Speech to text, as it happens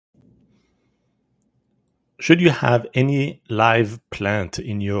Should you have any live plant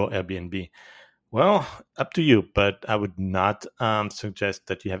in your Airbnb? Well, up to you, but I would not suggest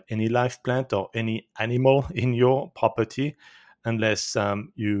that you have any live plant or any animal in your property unless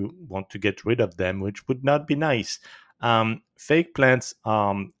you want to get rid of them, which would not be nice. Fake plants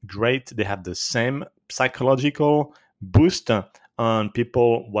are great. They have the same psychological boost on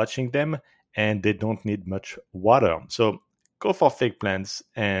people watching them, and they don't need much water. So go for fake plants,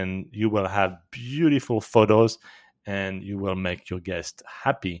 and you will have beautiful photos, and you will make your guests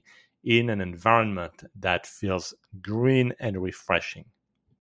happy in an environment that feels green and refreshing.